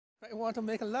I want to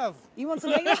make love. You want to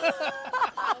make love?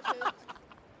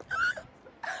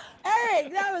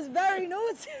 Eric, that was very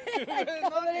naughty.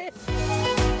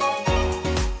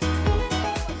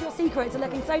 What's your secret to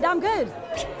looking so damn good?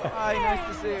 Hi, nice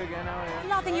to see you again. How are you?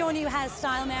 Loving your new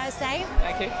hairstyle, may I say?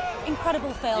 Thank you.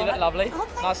 Incredible film. You look lovely. Oh,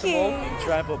 thank nice you. and warm.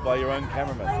 Trampled by your own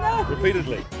cameraman. I know.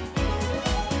 Repeatedly.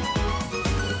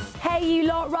 Hey, you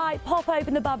lot, right, pop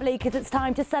open the bubbly because it's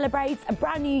time to celebrate a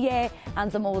brand new year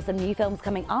and some awesome new films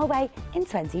coming our way in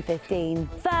 2015.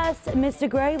 First, Mr.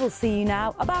 Grey will see you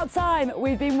now. About time,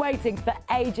 we've been waiting for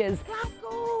ages.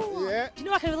 Glasgow! Yeah. Do you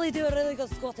know I can really do a really good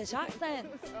Scottish accent?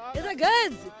 Is it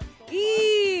good?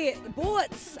 Eee,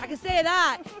 boats, I can say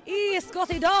that. Eee,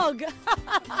 Scotty dog.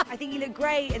 I think you look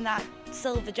great in that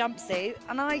silver jumpsuit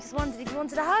and I just wondered if you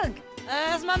wanted a hug.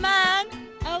 That's my man.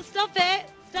 Oh, stop it,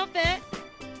 stop it.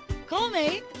 Call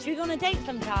me. Should we go on a date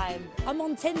sometime? I'm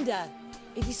on Tinder.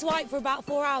 If you swipe for about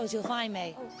 4 hours, you'll find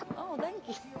me. Oh, thank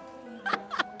you.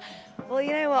 Well,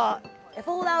 you know what? If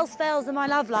all else fails in my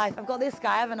love life, I've got this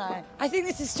guy, haven't I? I think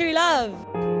this is true love.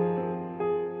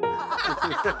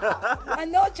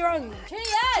 I'm not drunk. Cheers!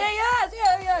 Cheers!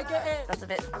 Yeah, get in. That's a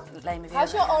bit lame of you.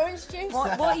 How's your orange juice?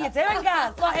 What are you doing,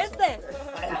 guys? What is this?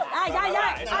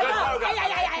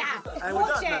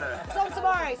 Watch it. It's on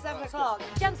tomorrow, 7 o'clock.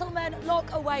 Gentlemen,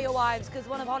 lock away your wives because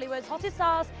one of Hollywood's hottest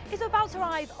stars is about to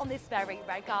arrive on this very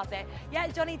red carpet. Yeah,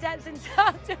 Johnny Depp's in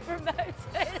town to promote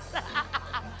this.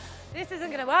 This isn't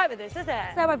going to work with this, is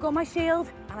it? So I've got my shield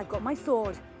and I've got my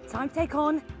sword. Time to take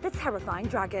on the terrifying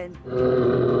dragon.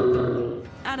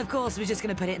 And of course, we're just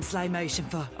going to put it in slow motion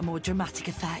for a more dramatic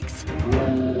effect.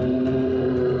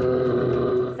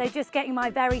 So just getting my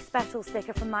very special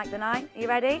sticker from Mike the Knight. Are you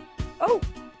ready? Oh!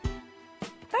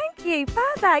 Thank you,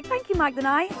 perfect. Thank you, Mike the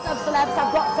Knight. Some celebs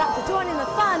have rocked up to join in the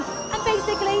fun and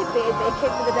basically be a big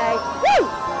kid for the day. Woo!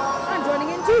 I'm joining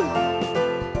in too.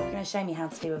 You're going to show me how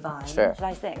to do a vine. Sure. Should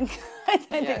I sing? I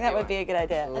don't think that would be a good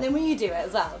idea. And then will you do it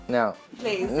as well? No.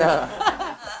 Please. No.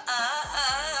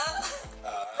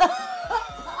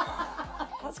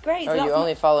 That's great. Oh, So you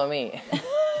only follow me. Do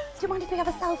you mind if we have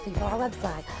a selfie for our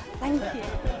website? Thank you.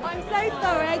 I'm so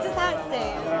sorry, I just had to.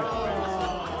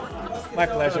 My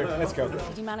pleasure. Let's go.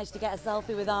 Did you manage to get a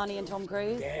selfie with Arnie and Tom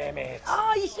Cruise? Damn it.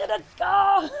 Oh, you should have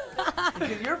gone.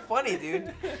 You're funny,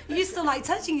 dude. You still like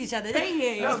touching each other, don't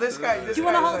you? No, this guy. Do you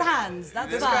want to hold hands?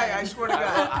 That's this fine. guy, I swear to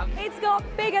God. It's got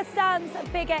bigger stunts,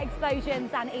 bigger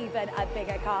explosions, and even a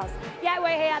bigger cast. Yeah, we're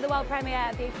here at the world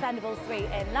premiere of The Expendables 3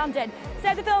 in London.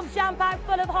 So the film's jam-packed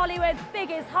full of Hollywood's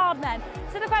biggest hard men.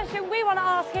 So the question we want to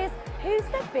ask is, who's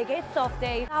the biggest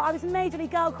softie? Now, I was majorly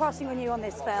girl crushing on you on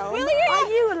this film. Really? Oh,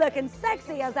 you were looking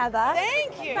sexy as ever.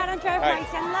 Thank you. But Andrea Lilly,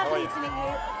 lovely to meet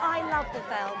you. I love the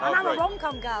film. Oh, and I'm great. a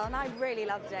rom-com girl, and I really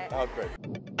loved it. Oh, great.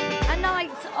 A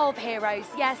night of heroes.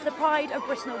 Yes, the Pride of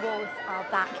Britain Awards are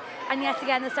back. And yet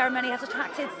again, the ceremony has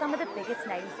attracted some of the biggest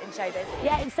names in showbiz.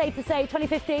 Yeah, it's safe to say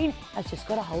 2015 has just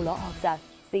got a whole lot hotter.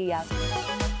 See ya.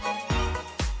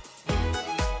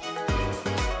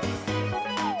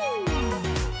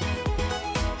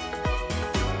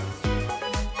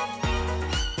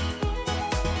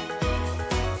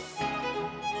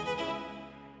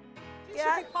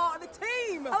 Be part of the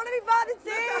team. I want to be part of the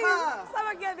team.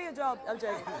 Someone give me a job. I'm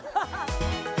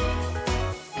joking.